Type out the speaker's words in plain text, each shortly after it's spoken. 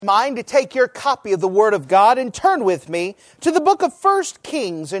Mind to take your copy of the Word of God and turn with me to the book of 1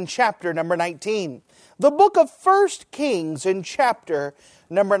 Kings in chapter number 19. The book of 1 Kings in chapter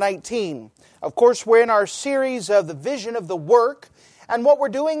number 19. Of course, we're in our series of the vision of the work, and what we're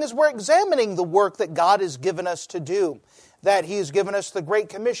doing is we're examining the work that God has given us to do. That He has given us the Great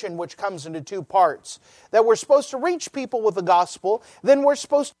Commission, which comes into two parts. That we're supposed to reach people with the gospel, then we're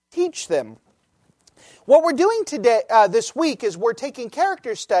supposed to teach them. What we're doing today, this week, is we're taking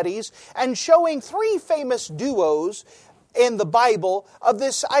character studies and showing three famous duos in the Bible of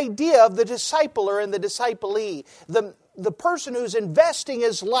this idea of the discipler and the disciplee. The person who's investing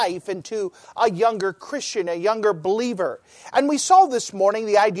his life into a younger Christian, a younger believer. And we saw this morning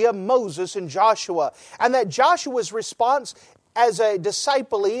the idea of Moses and Joshua, and that Joshua's response as a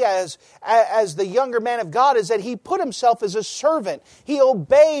disciplee, as the younger man of God, is that he put himself as a servant. He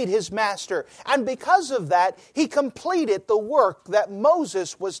obeyed his master. And because of that, he completed the work that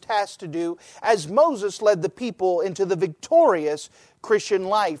Moses was tasked to do as Moses led the people into the victorious Christian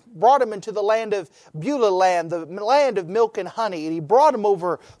life. Brought them into the land of Beulah land, the land of milk and honey. And he brought them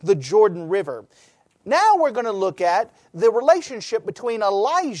over the Jordan River. Now we're going to look at the relationship between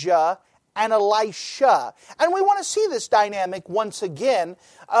Elijah and Elisha. And we want to see this dynamic once again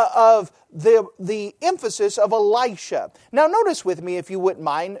of the emphasis of Elisha. Now notice with me, if you wouldn't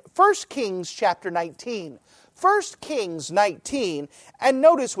mind, 1 Kings chapter 19. 1 Kings 19, and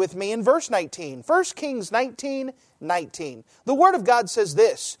notice with me in verse 19. 1 Kings 19, 19. The Word of God says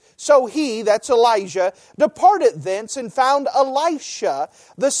this: So he, that's Elijah, departed thence and found Elisha,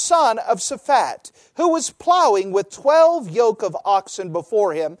 the son of Shaphat, who was plowing with 12 yoke of oxen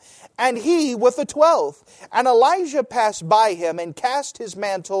before him, and he with the 12th. And Elijah passed by him and cast his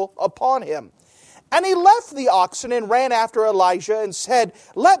mantle upon him. And he left the oxen and ran after Elijah and said,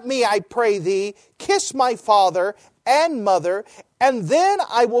 Let me, I pray thee, kiss my father and mother, and then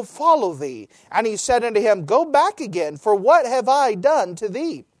I will follow thee. And he said unto him, Go back again, for what have I done to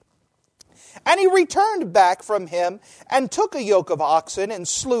thee? And he returned back from him, and took a yoke of oxen, and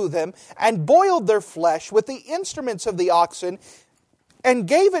slew them, and boiled their flesh with the instruments of the oxen, and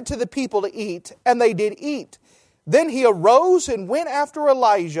gave it to the people to eat, and they did eat. Then he arose and went after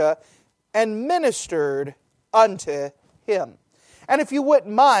Elijah, and ministered unto him. And if you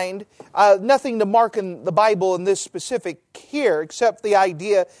wouldn't mind, nothing to mark in the Bible in this specific here, except the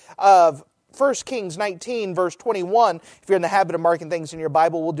idea of 1 Kings 19, verse 21. If you're in the habit of marking things in your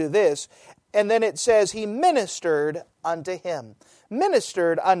Bible, we'll do this. And then it says, he ministered unto him.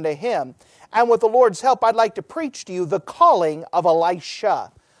 Ministered unto him. And with the Lord's help, I'd like to preach to you the calling of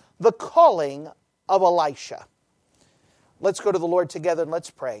Elisha. The calling of Elisha. Let's go to the Lord together and let's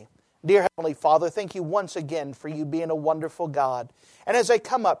pray. Dear Heavenly Father, thank you once again for you being a wonderful God. And as I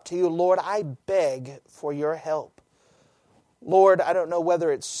come up to you, Lord, I beg for your help. Lord, I don't know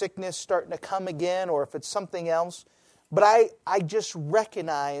whether it's sickness starting to come again or if it's something else, but I just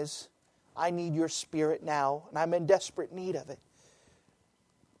recognize I need your Spirit now, and I'm in desperate need of it.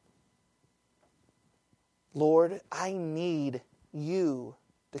 Lord, I need you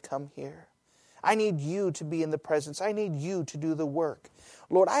to come here. I need you to be in the presence. I need you to do the work.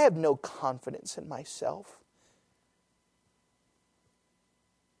 Lord, I have no confidence in myself.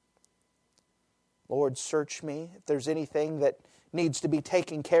 Lord, search me. If there's anything that needs to be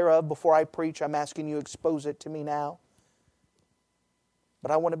taken care of before I preach, I'm asking you to expose it to me now. But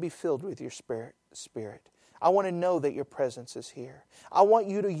I want to be filled with your Spirit. I want to know that your presence is here. I want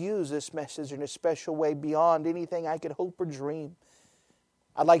you to use this message in a special way beyond anything I could hope or dream.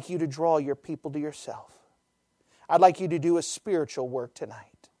 I'd like you to draw your people to yourself. I'd like you to do a spiritual work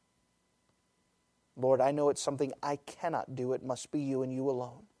tonight. Lord, I know it's something I cannot do. It must be you and you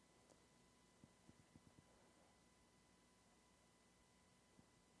alone.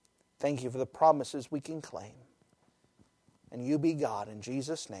 Thank you for the promises we can claim. And you be God. In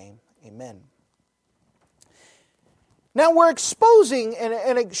Jesus' name, amen. Now we're exposing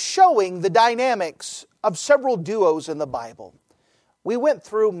and showing the dynamics of several duos in the Bible. We went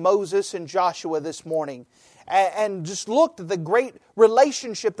through Moses and Joshua this morning and just looked at the great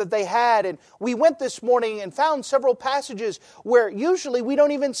relationship that they had. And we went this morning and found several passages where usually we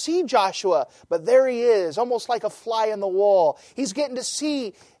don't even see Joshua, but there he is, almost like a fly on the wall. He's getting to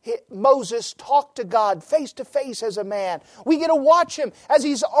see Moses talk to God face to face as a man. We get to watch him as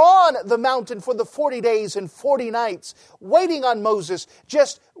he's on the mountain for the 40 days and 40 nights, waiting on Moses,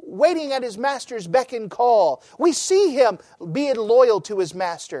 just waiting at his master's beck and call. We see him being loyal to his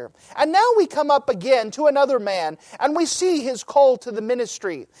master. And now we come up again to another man, and we see his call to the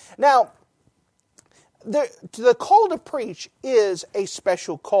ministry. Now, the call to preach is a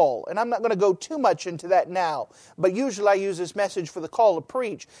special call, and I'm not going to go too much into that now, but usually I use this message for the call to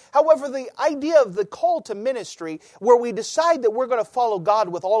preach. However, the idea of the call to ministry, where we decide that we're going to follow God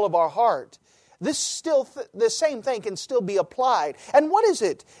with all of our heart, the same thing can still be applied. And what is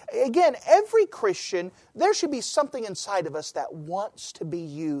it? Again, every Christian, there should be something inside of us that wants to be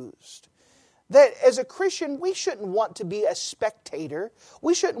used. That as a Christian, we shouldn't want to be a spectator.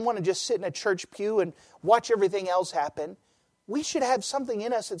 We shouldn't want to just sit in a church pew and watch everything else happen. We should have something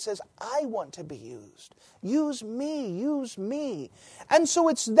in us that says, I want to be used. Use me, use me. And so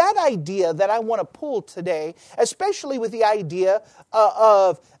it's that idea that I want to pull today, especially with the idea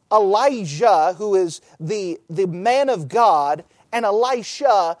of Elijah, who is the man of God, and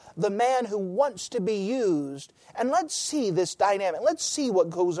Elisha, the man who wants to be used. And let's see this dynamic. Let's see what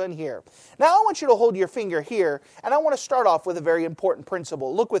goes on here. Now, I want you to hold your finger here, and I want to start off with a very important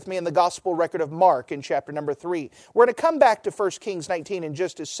principle. Look with me in the Gospel record of Mark in chapter number 3. We're going to come back to 1 Kings 19 in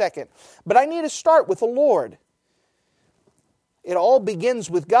just a second. But I need to start with the Lord. It all begins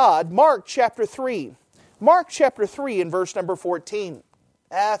with God. Mark chapter 3. Mark chapter 3 in verse number 14.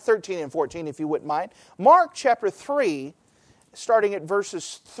 13 and 14 if you wouldn't mind. Mark chapter 3, starting at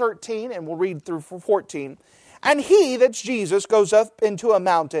verses 13, and we'll read through 14. And he, that's Jesus, goes up into a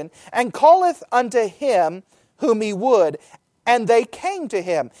mountain, and calleth unto him whom he would. And they came to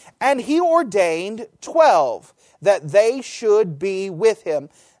him. And he ordained 12, that they should be with him,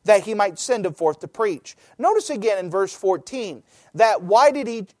 that he might send them forth to preach. Notice again in verse 14, that why did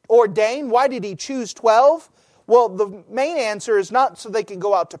he ordain? Why did he choose 12? Well, the main answer is not so they could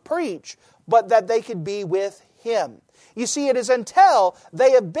go out to preach, but that they could be with him. You see, it is until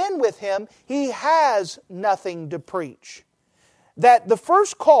they have been with him, he has nothing to preach. That the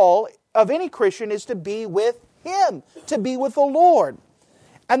first call of any Christian is to be with him, to be with the Lord.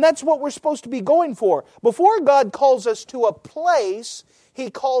 And that's what we're supposed to be going for. Before God calls us to a place, he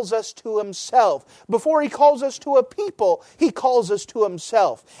calls us to himself. Before he calls us to a people, he calls us to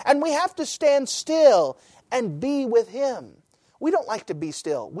himself. And we have to stand still and be with him. We don't like to be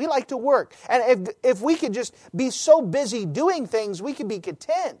still. We like to work. And if we could just be so busy doing things, we could be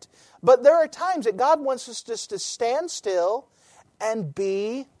content. But there are times that God wants us just to stand still and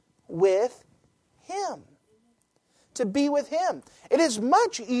be with him. To be with him. It is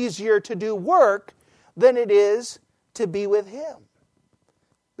much easier to do work than it is to be with him.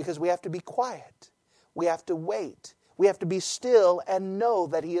 Because we have to be quiet. We have to wait. We have to be still and know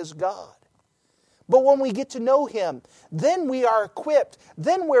that he is God. But when we get to know him, then we are equipped.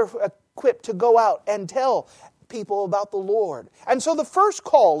 Then we're equipped to go out and tell people about the Lord. And so the first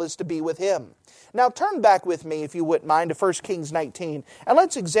call is to be with him. Now turn back with me, if you wouldn't mind, to 1 Kings 19. And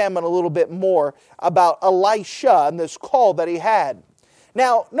let's examine a little bit more about Elisha and this call that he had.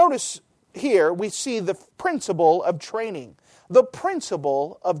 Now notice here we see the principle of training. The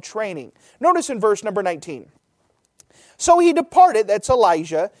principle of training. Notice in verse number 19. So he departed, that's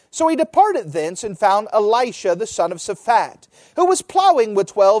Elijah, so he departed thence and found Elisha the son of Shaphat, who was plowing with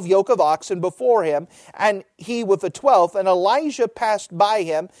 12 yoke of oxen before him, and he with the 12th, and Elijah passed by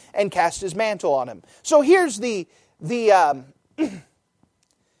him and cast his mantle on him. So here's the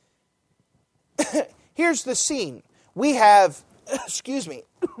here's the scene. We have,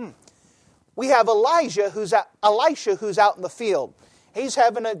 we have Elisha who's out in the field. He's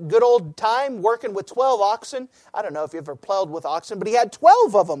having a good old time working with 12 oxen. I don't know if you've ever plowed with oxen, but he had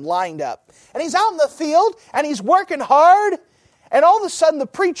 12 of them lined up. And he's out in the field, and he's working hard. And all of a sudden, the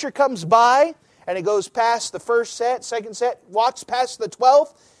preacher comes by, and he goes past the first set, second set, walks past the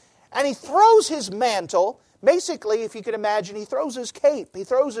 12th, and he throws his mantle. Basically, if you can imagine, he throws his cape, he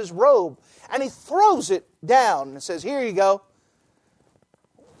throws his robe, and he throws it down and says, here you go.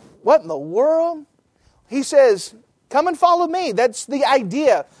 What in the world? He says, come and follow me. That's the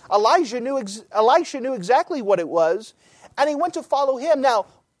idea. Elisha knew exactly what it was, and he went to follow him. Now,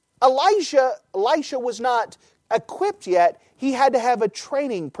 Elisha was not equipped yet. He had to have a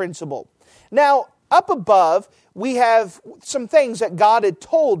training principle. Now, up above, we have some things that God had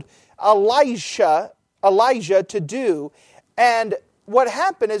told Elijah to do. And what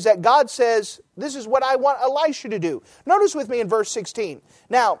happened is that God says, this is what I want Elisha to do. Notice with me in verse 16.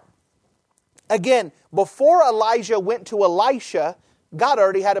 Now, again, before Elijah went to Elisha, God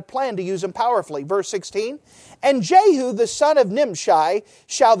already had a plan to use him powerfully. Verse 16, and Jehu the son of Nimshi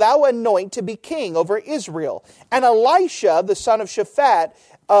shalt thou anoint to be king over Israel. And Elisha the son of Shaphat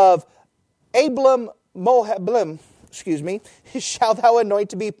of Abram Mohablim, shalt thou anoint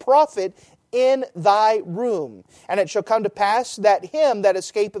to be prophet in thy room. And it shall come to pass that him that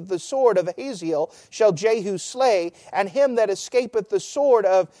escapeth the sword of Hazael shall Jehu slay, and him that escapeth the sword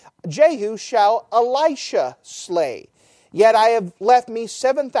of Jehu shall Elisha slay. Yet I have left me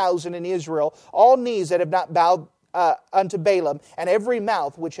 7,000 in Israel, all knees that have not bowed unto Balaam, and every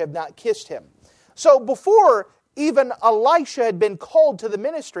mouth which have not kissed him. So before even Elisha had been called to the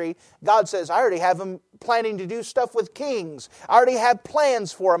ministry, God says, I already have him planning to do stuff with kings. I already have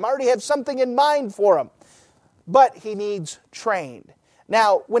plans for him. I already have something in mind for him. But he needs trained.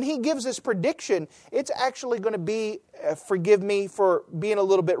 Now, when he gives this prediction, it's actually going to be, forgive me for being a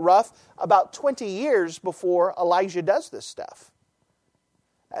little bit rough, about 20 years before Elijah does this stuff.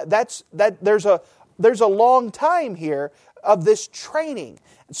 There's a long time here of this training.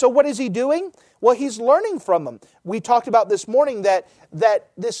 So what is he doing? Well, he's learning from them. We talked about this morning that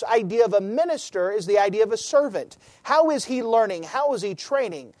this idea of a minister is the idea of a servant. How is he learning? How is he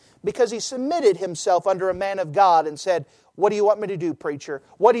training? Because he submitted himself under a man of God and said, what do you want me to do, preacher?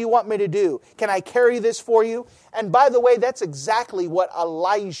 What do you want me to do? Can I carry this for you? And by the way, that's exactly what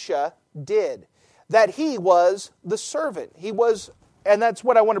Elisha did. That he was the servant. He was, and that's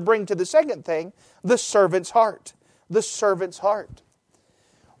what I want to bring to the second thing, the servant's heart. The servant's heart.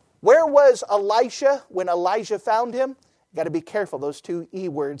 Where was Elisha when Elijah found him? Got to be careful. Those two E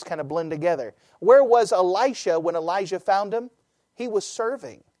words kind of blend together. Where was Elisha when Elijah found him? He was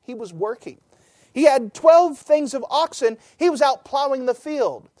serving. He was working. He had 12 things of oxen. He was out plowing the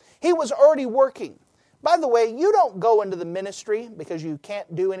field. He was already working. By the way, you don't go into the ministry because you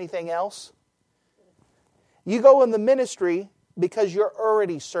can't do anything else. You go in the ministry because you're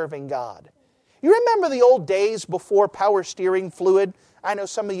already serving God. You remember the old days before power steering fluid? I know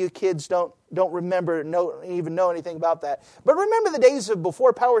some of you kids don't remember, even know anything about that. But remember the days of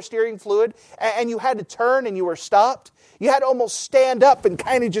before power steering fluid, and you had to turn and you were stopped? You had to almost stand up and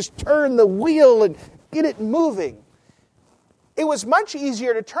kind of just turn the wheel and get it moving. It was much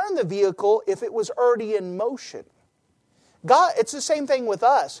easier to turn the vehicle if it was already in motion. God, it's the same thing with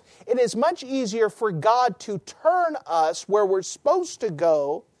us. It is much easier for God to turn us where we're supposed to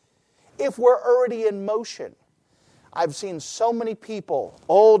go if we're already in motion. I've seen so many people,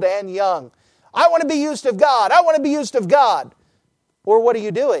 old and young, I want to be used of God. I want to be used of God. Or what are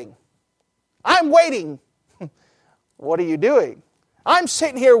you doing? I'm waiting. What are you doing? I'm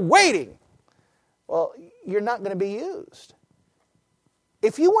sitting here waiting. Well, you're not going to be used.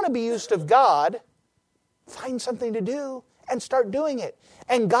 If you want to be used of God, find something to do and start doing it.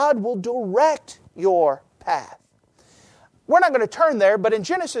 And God will direct your path. We're not going to turn there, but in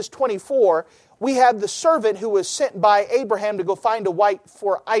Genesis 24, we have the servant who was sent by Abraham to go find a wife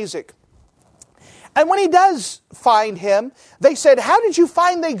for Isaac. And when he does find him, they said, how did you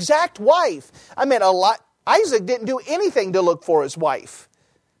find the exact wife? I mean, Isaac didn't do anything to look for his wife.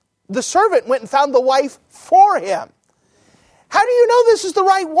 The servant went and found the wife for him. How do you know this is the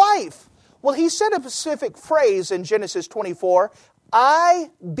right wife? Well, he said a specific phrase in Genesis 24,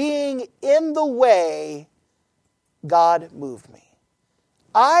 I being in the way, God moved me.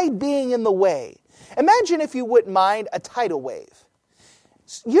 I being in the way. Imagine, if you wouldn't mind, a tidal wave.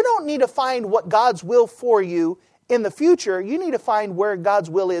 You don't need to find what God's will for you in the future. You need to find where God's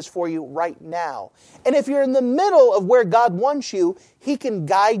will is for you right now. And if you're in the middle of where God wants you, He can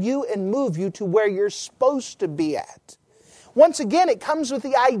guide you and move you to where you're supposed to be at. Once again, it comes with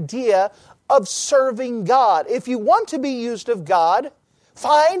the idea of serving God. If you want to be used of God,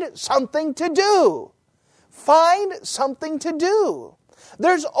 find something to do. Find something to do.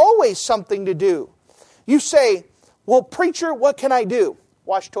 There's always something to do. You say, well, preacher, what can I do?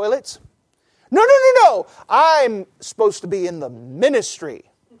 Wash toilets? No. I'm supposed to be in the ministry.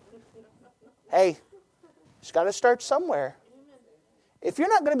 Hey, just got to start somewhere. If you're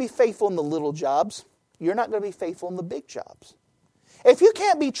not going to be faithful in the little jobs, you're not going to be faithful in the big jobs. If you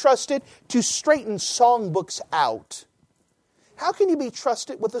can't be trusted to straighten songbooks out, how can you be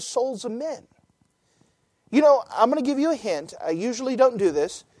trusted with the souls of men? You know, I'm going to give you a hint. I usually don't do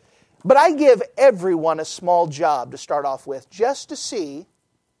this, but I give everyone a small job to start off with just to see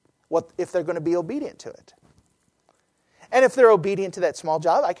if they're going to be obedient to it. And if they're obedient to that small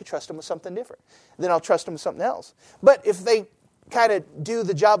job, I could trust them with something different. Then I'll trust them with something else. But if they kind of do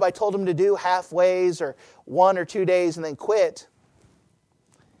the job I told them to do halfways or 1 or 2 days and then quit,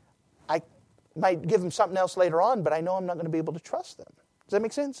 I might give them something else later on, but I know I'm not going to be able to trust them. Does that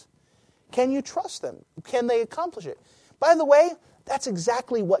make sense? Can you trust them? Can they accomplish it? By the way, that's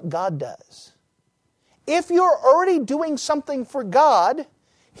exactly what God does. If you're already doing something for God,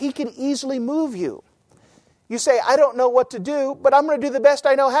 He can easily move you. You say, I don't know what to do, but I'm going to do the best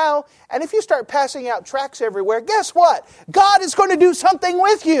I know how. And if you start passing out tracts everywhere, guess what? God is going to do something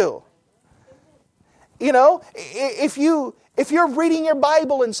with you. if you're reading your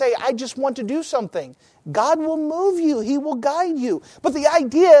Bible and say, I just want to do something, God will move you. He will guide you. But the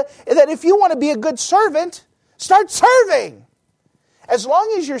idea is that if you want to be a good servant, start serving. As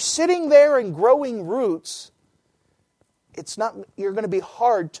long as you're sitting there and growing roots, you're going to be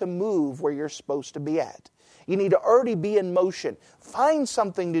hard to move where you're supposed to be at. You need to already be in motion. Find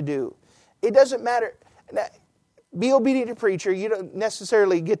something to do. It doesn't matter. Be obedient to preacher. You don't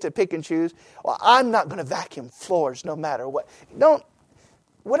necessarily get to pick and choose. Well, I'm not going to vacuum floors no matter what. Find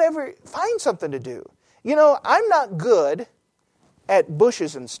something to do. I'm not good at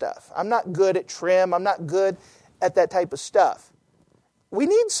bushes and stuff. I'm not good at trim. I'm not good at that type of stuff. We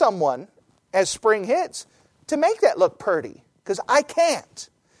need someone, as spring hits, to make that look pretty. Because I can't.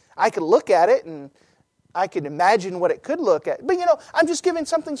 I can look at it and I can imagine what it could look at. But I'm just giving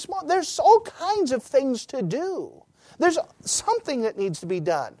something small. There's all kinds of things to do. There's something that needs to be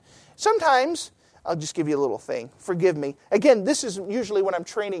done. Sometimes, I'll just give you a little thing. Forgive me. Again, this is usually when I'm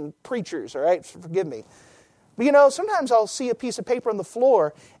training preachers, all right? Forgive me. But sometimes I'll see a piece of paper on the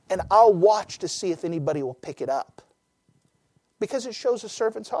floor and I'll watch to see if anybody will pick it up. Because it shows a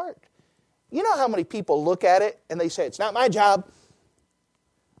servant's heart. You know how many people look at it and they say, it's not my job.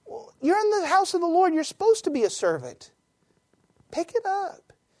 Well, you're in the house of the Lord. You're supposed to be a servant. Pick it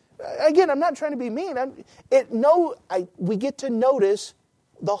up. Again, I'm not trying to be mean. We get to notice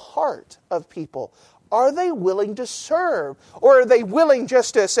the heart of people. Are they willing to serve? Or are they willing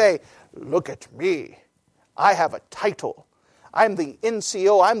just to say, look at me. I have a title. I'm the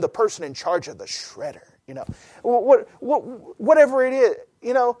NCO. I'm the person in charge of the shredder. Whatever it is.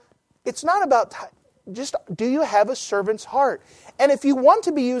 It's not about just, do you have a servant's heart? And if you want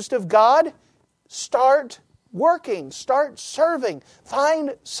to be used of God, start working, start serving,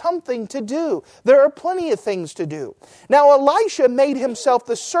 find something to do. There are plenty of things to do. Now Elisha made himself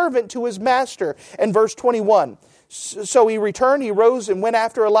the servant to his master in verse 21. So he returned, he rose and went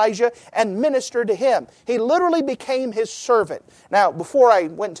after Elijah and ministered to him. He literally became his servant. Now, before I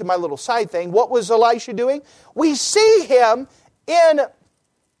went to my little side thing, what was Elisha doing? We see him in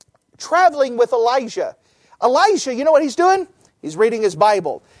traveling with Elijah. Elijah, you know what he's doing? He's reading his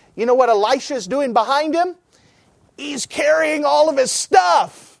Bible. You know what Elisha is doing behind him? He's carrying all of his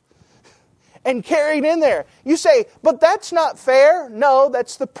stuff and carrying in there. You say, but that's not fair. No,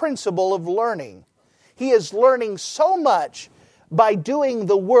 that's the principle of learning. He is learning so much by doing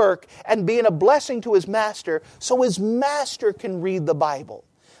the work and being a blessing to his master so his master can read the Bible.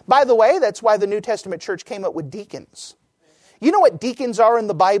 By the way, that's why the New Testament church came up with deacons. You know what deacons are in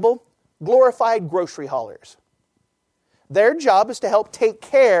the Bible? Glorified grocery haulers. Their job is to help take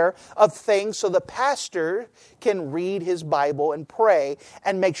care of things so the pastor can read his Bible and pray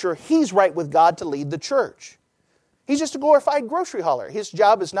and make sure he's right with God to lead the church. He's just a glorified grocery hauler. His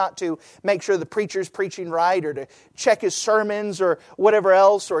job is not to make sure the preacher's preaching right or to check his sermons or whatever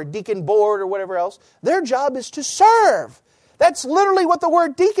else or a deacon board or whatever else. Their job is to serve. That's literally what the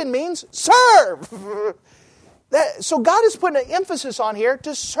word deacon means, serve. So God is putting an emphasis on here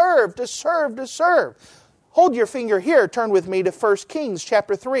to serve, to serve, to serve. Hold your finger here. Turn with me to 1 Kings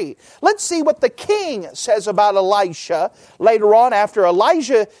chapter 3. Let's see what the king says about Elisha later on after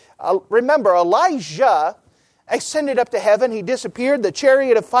Elijah. Remember, Elijah ascended up to heaven. He disappeared. The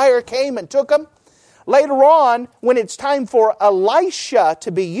chariot of fire came and took him. Later on, when it's time for Elisha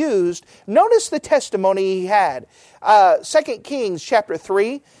to be used, notice the testimony he had. 2 Kings chapter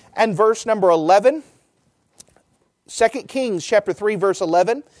 3 and verse number 11. 2 Kings chapter 3 verse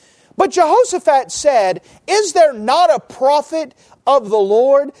 11. But Jehoshaphat said, is there not a prophet of the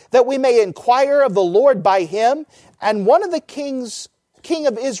Lord that we may inquire of the Lord by him? And one of the king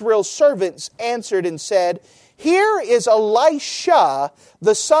of Israel's servants answered and said, here is Elisha,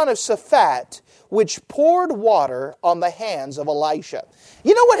 the son of Shaphat, which poured water on the hands of Elisha.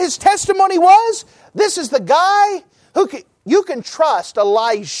 You know what his testimony was? This is the guy you can trust,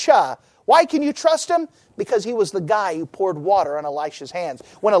 Elisha. Why can you trust him? Because he was the guy who poured water on Elisha's hands.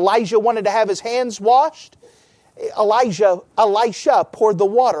 When Elijah wanted to have his hands washed, Elisha poured the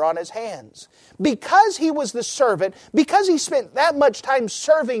water on his hands. Because he was the servant, because he spent that much time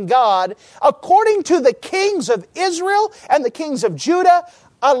serving God, according to the kings of Israel and the kings of Judah,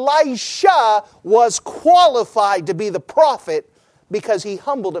 Elisha was qualified to be the prophet because he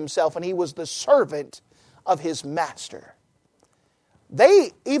humbled himself and he was the servant of his master.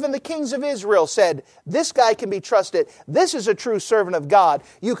 Even the kings of Israel said, this guy can be trusted. This is a true servant of God.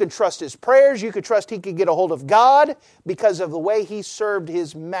 You can trust his prayers. You can trust he could get a hold of God because of the way he served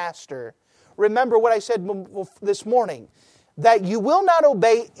his master. Remember what I said this morning. that you will not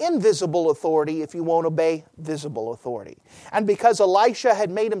obey invisible authority if you won't obey visible authority. And because Elisha had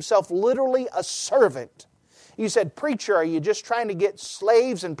made himself literally a servant, you said, preacher, are you just trying to get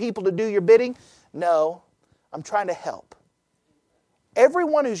slaves and people to do your bidding? No, I'm trying to help.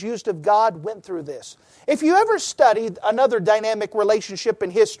 Everyone who's used of God went through this. If you ever studied another dynamic relationship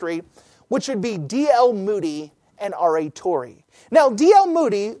in history, which would be D.L. Moody and R.A. Torrey. Now, D.L.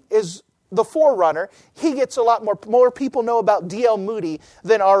 Moody is the forerunner. He gets a lot more people know about D.L. Moody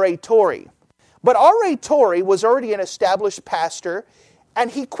than R.A. Torrey. But R.A. Torrey was already an established pastor,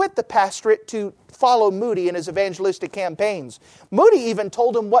 and he quit the pastorate to follow Moody in his evangelistic campaigns. Moody even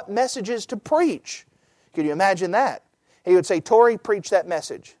told him what messages to preach. Can you imagine that? He would say, Torrey, preach that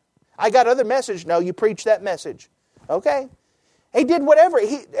message. I got other message. No, you preach that message. Okay. He did whatever.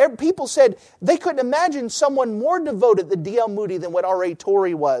 People said they couldn't imagine someone more devoted than D.L. Moody than what R.A.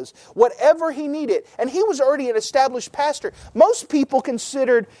 Torrey was. Whatever he needed. And he was already an established pastor. Most people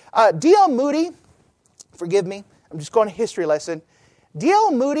considered D.L. Moody, forgive me, I'm just going to history lesson.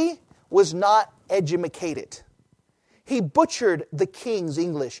 D.L. Moody was not educated. He butchered the King's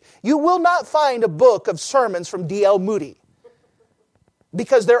English. You will not find a book of sermons from D.L. Moody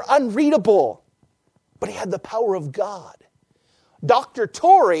because they're unreadable. But he had the power of God. Dr.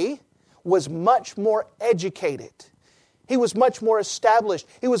 Torrey was much more educated. He was much more established.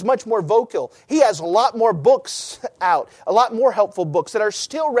 He was much more vocal. He has a lot more books out, a lot more helpful books that are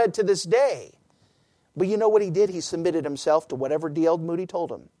still read to this day. But you know what he did? He submitted himself to whatever D.L. Moody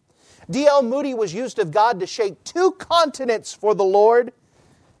told him. D.L. Moody was used of God to shake 2 continents for the Lord.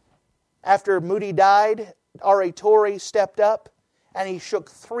 After Moody died, R.A. Torrey stepped up and he shook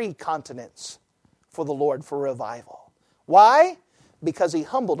 3 continents for the Lord for revival. Why? Because he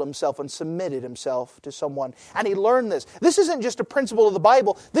humbled himself and submitted himself to someone. And he learned this. This isn't just a principle of the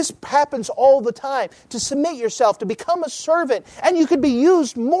Bible. This happens all the time. To submit yourself, to become a servant. And you could be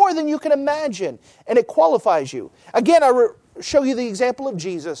used more than you can imagine. And it qualifies you. Again, I show you the example of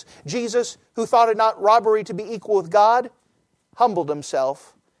Jesus. Jesus, who thought it not robbery to be equal with God, humbled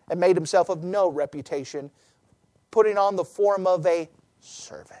himself and made himself of no reputation, putting on the form of a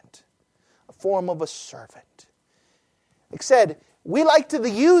servant. A form of a servant. Like I said, we like the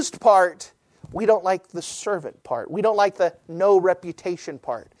used part. We don't like the servant part. We don't like the no reputation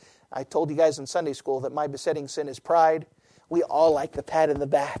part. I told you guys in Sunday school that my besetting sin is pride. We all like the pat in the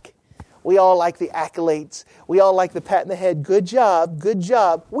back. We all like the accolades. We all like the pat in the head. Good job, good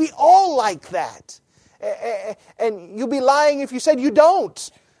job. We all like that. And you'll be lying if you said you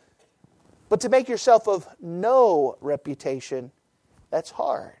don't. But to make yourself of no reputation, that's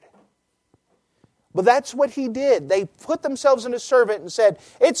hard. But that's what he did. They put themselves in a servant and said,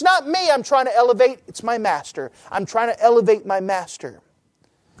 it's not me I'm trying to elevate, it's my master. I'm trying to elevate my master.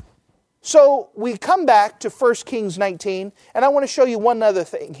 So we come back to 1 Kings 19, and I want to show you one other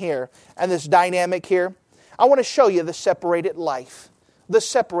thing here, and this dynamic here. I want to show you the separated life. The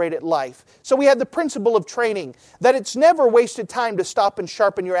separated life. So we had the principle of training, that it's never wasted time to stop and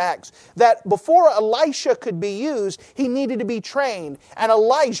sharpen your axe. That before Elisha could be used, he needed to be trained, and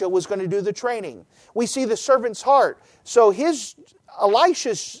Elijah was going to do the training. We see the servant's heart. So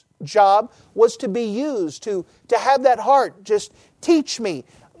Elisha's job was to be used, to have that heart. Just teach me.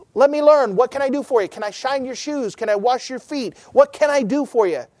 Let me learn. What can I do for you? Can I shine your shoes? Can I wash your feet? What can I do for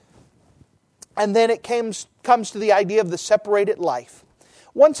you? And then it comes to the idea of the separated life.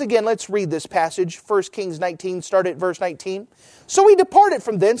 Once again, let's read this passage, 1 Kings 19, start at verse 19. So he departed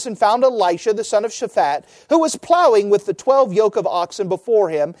from thence and found Elisha, the son of Shaphat, who was plowing with the 12 yoke of oxen before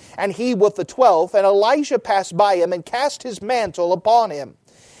him, and he with the 12th. And Elisha passed by him and cast his mantle upon him.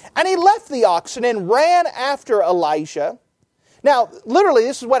 And he left the oxen and ran after Elisha. Now, literally,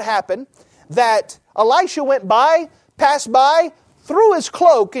 this is what happened, that Elisha went by, passed by, threw his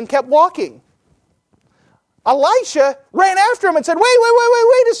cloak, and kept walking. Elisha ran after him and said,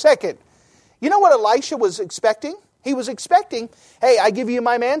 wait a second. You know what Elisha was expecting? He was expecting, hey, I give you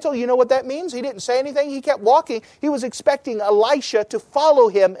my mantle. You know what that means? He didn't say anything. He kept walking. He was expecting Elisha to follow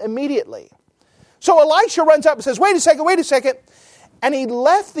him immediately. So Elisha runs up and says, wait a second. And he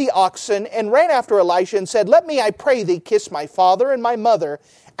left the oxen and ran after Elisha and said, let me, I pray thee, kiss my father and my mother,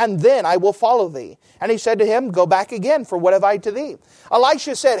 and then I will follow thee. And he said to him, go back again, for what have I to thee?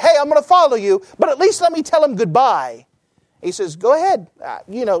 Elisha said, hey, I'm going to follow you, but at least let me tell him goodbye. He says, go ahead.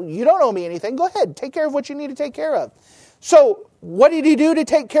 You don't owe me anything. Go ahead. Take care of what you need to take care of. So what did he do to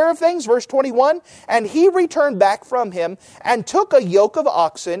take care of things? Verse 21, and he returned back from him and took a yoke of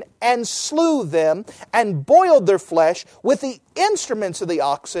oxen and slew them and boiled their flesh with the instruments of the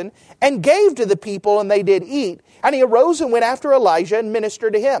oxen and gave to the people, and they did eat. And he arose and went after Elijah and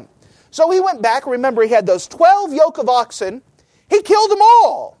ministered to him. So he went back. Remember, he had those 12 yoke of oxen. He killed them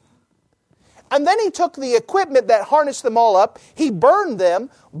all. And then he took the equipment that harnessed them all up. He burned them,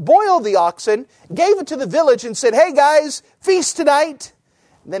 boiled the oxen, gave it to the village and said, hey guys, feast tonight.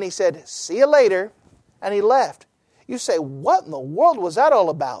 And then he said, see you later. And he left. You say, what in the world was that all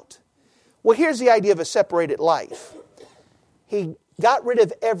about? Well, here's the idea of a separated life. He got rid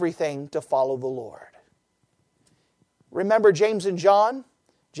of everything to follow the Lord. Remember James and John?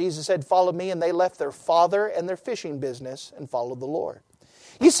 Jesus said, follow me, and they left their father and their fishing business and followed the Lord.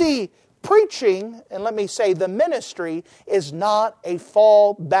 You see, preaching, and let me say the ministry, is not a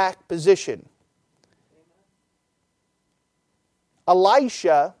fallback position.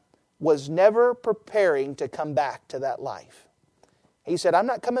 Elisha was never preparing to come back to that life. He said, I'm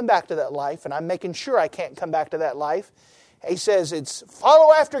not coming back to that life, and I'm making sure I can't come back to that life. He says, it's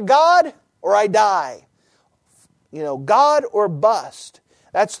follow after God or I die. You know, God or bust.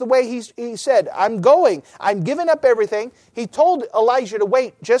 That's the way he said, I'm going. I'm giving up everything. He told Elijah to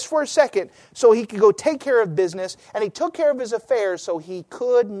wait just for a second so he could go take care of business. And he took care of his affairs so he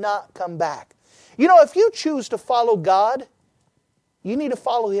could not come back. You know, if you choose to follow God, you need to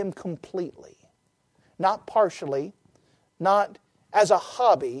follow Him completely. Not partially, not as a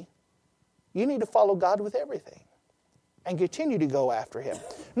hobby. You need to follow God with everything and continue to go after Him.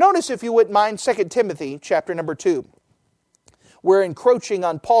 Notice, if you wouldn't mind, 2 Timothy chapter number 2. We're encroaching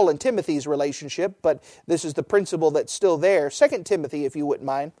on Paul and Timothy's relationship, but this is the principle that's still there. 2 Timothy, if you wouldn't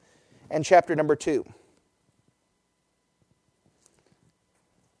mind, and chapter number 2.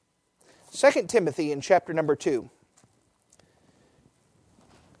 2 Timothy in chapter number 2.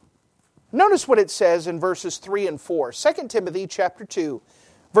 Notice what it says in verses 3 and 4. 2 Timothy chapter 2,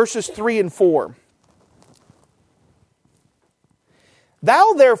 verses 3 and 4.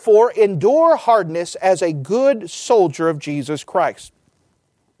 Thou therefore endure hardness as a good soldier of Jesus Christ.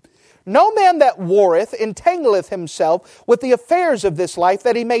 No man that warreth entangleth himself with the affairs of this life,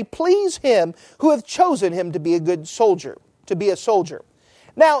 that he may please him who hath chosen him to be a good soldier, to be a soldier.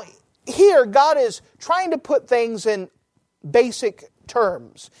 Now, here God is trying to put things in basic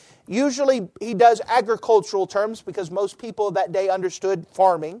terms. Usually he does agricultural terms because most people of that day understood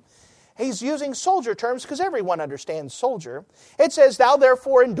farming. He's using soldier terms because everyone understands soldier. It says, thou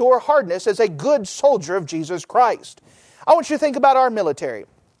therefore endure hardness as a good soldier of Jesus Christ. I want you to think about our military.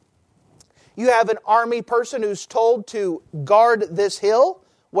 You have an army person who's told to guard this hill.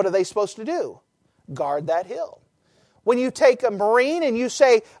 What are they supposed to do? Guard that hill. When you take a Marine and you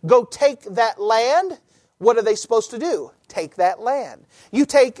say, go take that land, what are they supposed to do? Take that land. You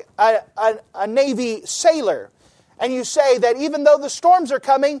take a Navy sailor and you say that even though the storms are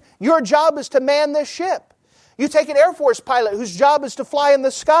coming, your job is to man this ship. You take an Air Force pilot whose job is to fly in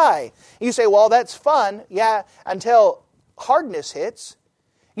the sky. You say, well, that's fun. Yeah, until hardness hits.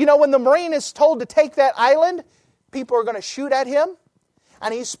 You know, when the Marine is told to take that island, people are going to shoot at him.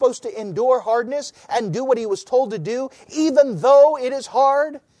 And he's supposed to endure hardness and do what he was told to do, even though it is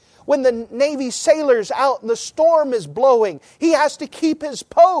hard. When the Navy sailor's out and the storm is blowing, he has to keep his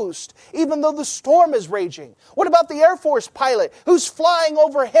post, even though the storm is raging. What about the Air Force pilot who's flying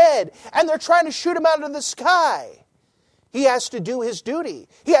overhead and they're trying to shoot him out of the sky? He has to do his duty.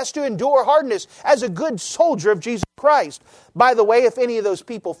 He has to endure hardness as a good soldier of Jesus Christ. By the way, if any of those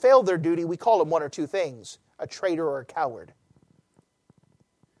people fail their duty, we call them one or two things: a traitor or a coward.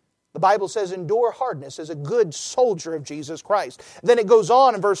 The Bible says, endure hardness as a good soldier of Jesus Christ. Then it goes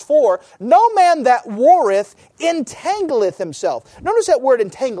on in verse 4, no man that warreth entangleth himself. Notice that word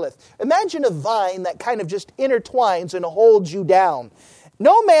entangleth. Imagine a vine that kind of just intertwines and holds you down.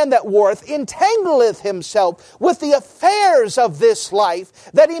 No man that warreth entangleth himself with the affairs of this life,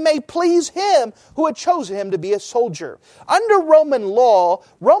 that he may please him who had chosen him to be a soldier. Under Roman law,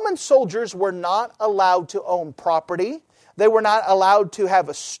 Roman soldiers were not allowed to own property. They were not allowed to have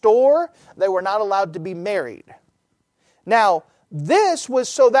a store. They were not allowed to be married. Now, this was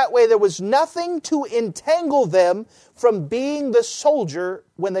so that way there was nothing to entangle them from being the soldier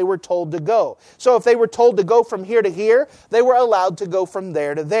when they were told to go. So if they were told to go from here to here, they were allowed to go from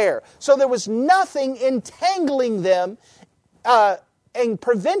there to there. So there was nothing entangling them and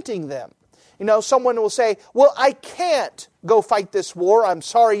preventing them. You know, someone will say, well, I can't go fight this war. I'm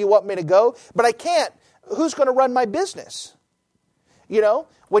sorry you want me to go, but I can't. Who's going to run my business? You know,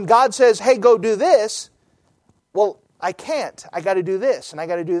 when God says, hey, go do this, well, I can't. I got to do this and I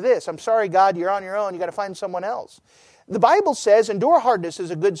got to do this. I'm sorry, God, you're on your own. You got to find someone else. The Bible says, endure hardness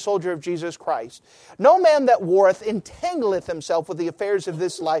as a good soldier of Jesus Christ. No man that warreth entangleth himself with the affairs of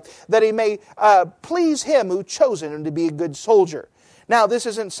this life, that he may please him who chosen him to be a good soldier. Now, this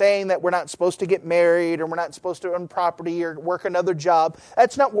isn't saying that we're not supposed to get married or we're not supposed to own property or work another job.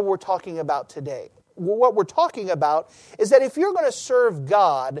 That's not what we're talking about today. What we're talking about is that if you're going to serve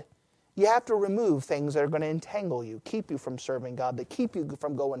God, you have to remove things that are going to entangle you, keep you from serving God, that keep you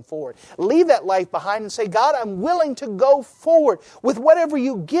from going forward. Leave that life behind and say, God, I'm willing to go forward with whatever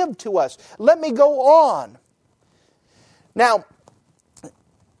you give to us. Let me go on. Now,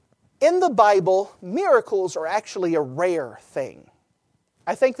 in the Bible, miracles are actually a rare thing.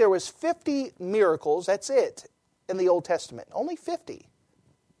 I think there was 50 miracles, that's it, in the Old Testament. Only 50.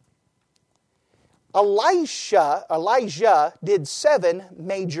 Elijah did 7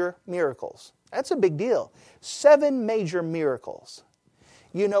 major miracles. That's a big deal. 7 major miracles.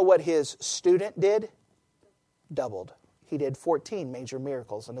 You know what his student did? Doubled. He did 14 major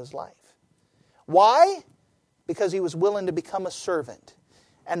miracles in his life. Why? Because he was willing to become a servant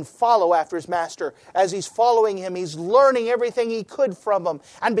and follow after his master. As he's following him, he's learning everything he could from him.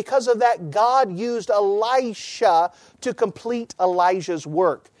 And because of that, God used Elisha to complete Elijah's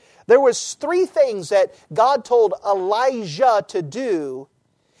work. There was 3 things that God told Elijah to do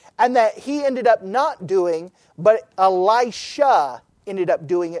and that he ended up not doing, but Elisha ended up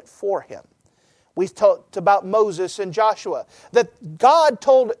doing it for him. We talked about Moses and Joshua, that God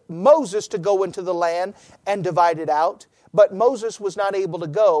told Moses to go into the land and divide it out, but Moses was not able to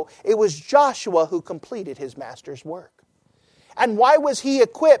go. It was Joshua who completed his master's work. And why was he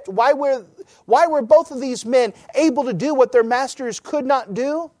equipped? Why were both of these men able to do what their masters could not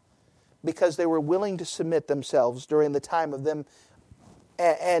do? Because they were willing to submit themselves during the time of them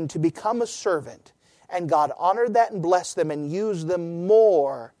and to become a servant. And God honored that and blessed them and used them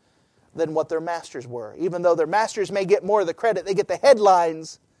more than what their masters were. Even though their masters may get more of the credit, they get the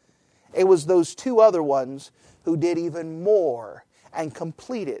headlines. It was those 2 other ones who did even more and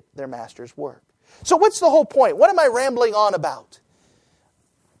completed their master's work. So what's the whole point? What am I rambling on about?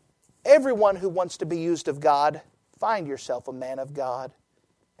 Everyone who wants to be used of God, find yourself a man of God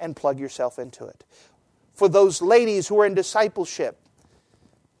and plug yourself into it. For those ladies who are in discipleship,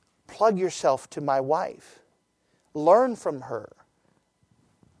 plug yourself to my wife. Learn from her.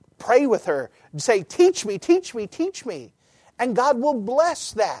 Pray with her. Say, teach me, teach me, teach me. And God will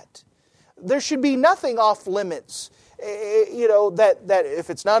bless that. There should be nothing off limits. That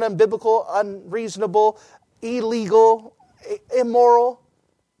if it's not unbiblical, unreasonable, illegal, immoral,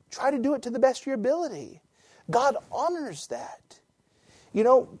 try to do it to the best of your ability. God honors that.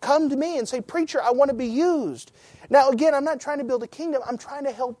 Come to me and say, preacher, I want to be used. Now, again, I'm not trying to build a kingdom. I'm trying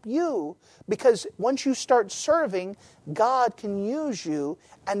to help you because once you start serving, God can use you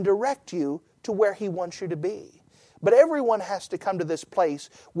and direct you to where He wants you to be. But everyone has to come to this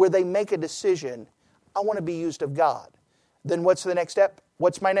place where they make a decision, I want to be used of God. Then what's the next step?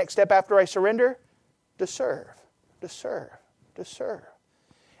 What's my next step after I surrender? To serve, to serve, to serve.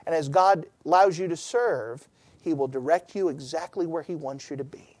 And as God allows you to serve, He will direct you exactly where He wants you to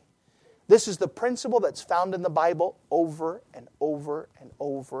be. This is the principle that's found in the Bible over and over and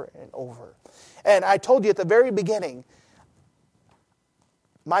over and over. And I told you at the very beginning,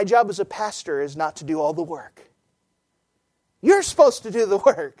 my job as a pastor is not to do all the work. You're supposed to do the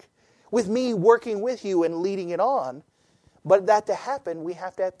work with me working with you and leading it on. But that to happen, we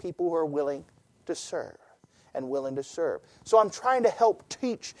have to have people who are willing to serve and willing to serve. So I'm trying to help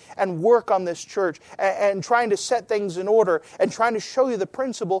teach and work on this church and trying to set things in order and trying to show you the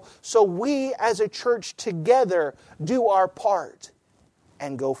principle so we as a church together do our part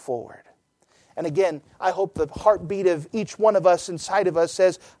and go forward. And again, I hope the heartbeat of each one of us inside of us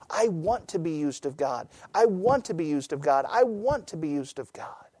says, I want to be used of God. I want to be used of God. I want to be used of God.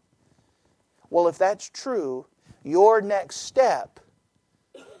 Well, if that's true, your next step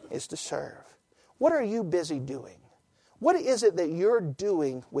is to serve. What are you busy doing? What is it that you're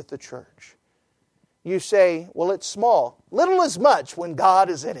doing with the church? You say, well, it's small. Little is much when God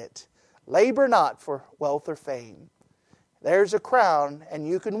is in it. Labor not for wealth or fame. There's a crown, and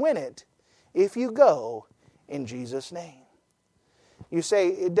you can win it if you go in Jesus' name. You say,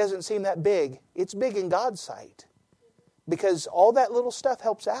 it doesn't seem that big. It's big in God's sight because all that little stuff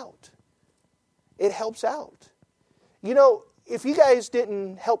helps out. It helps out. If you guys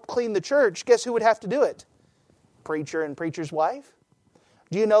didn't help clean the church, guess who would have to do it? Preacher and preacher's wife.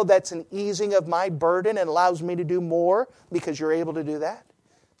 Do you know that's an easing of my burden and allows me to do more because you're able to do that?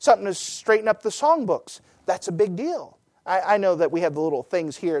 Something to straighten up the songbooks. That's a big deal. I know that we have the little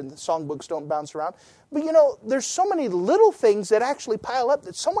things here and the songbooks don't bounce around. But there's so many little things that actually pile up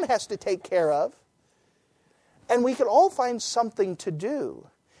that someone has to take care of. And we can all find something to do.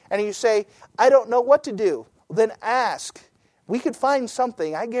 And you say, I don't know what to do. Then ask. We could find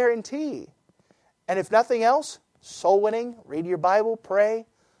something, I guarantee. And if nothing else, soul winning, read your Bible, pray,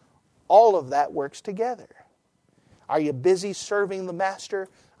 all of that works together. Are you busy serving the Master?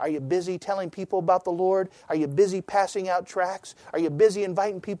 Are you busy telling people about the Lord? Are you busy passing out tracts? Are you busy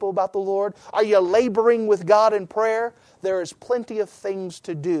inviting people about the Lord? Are you laboring with God in prayer? There is plenty of things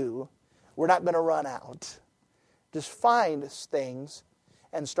to do. We're not going to run out. Just find things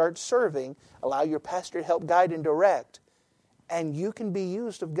and start serving. Allow your pastor to help guide and direct. And you can be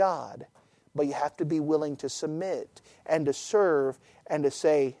used of God. But you have to be willing to submit and to serve and to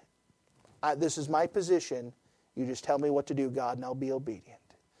say, this is my position. You just tell me what to do, God, and I'll be obedient.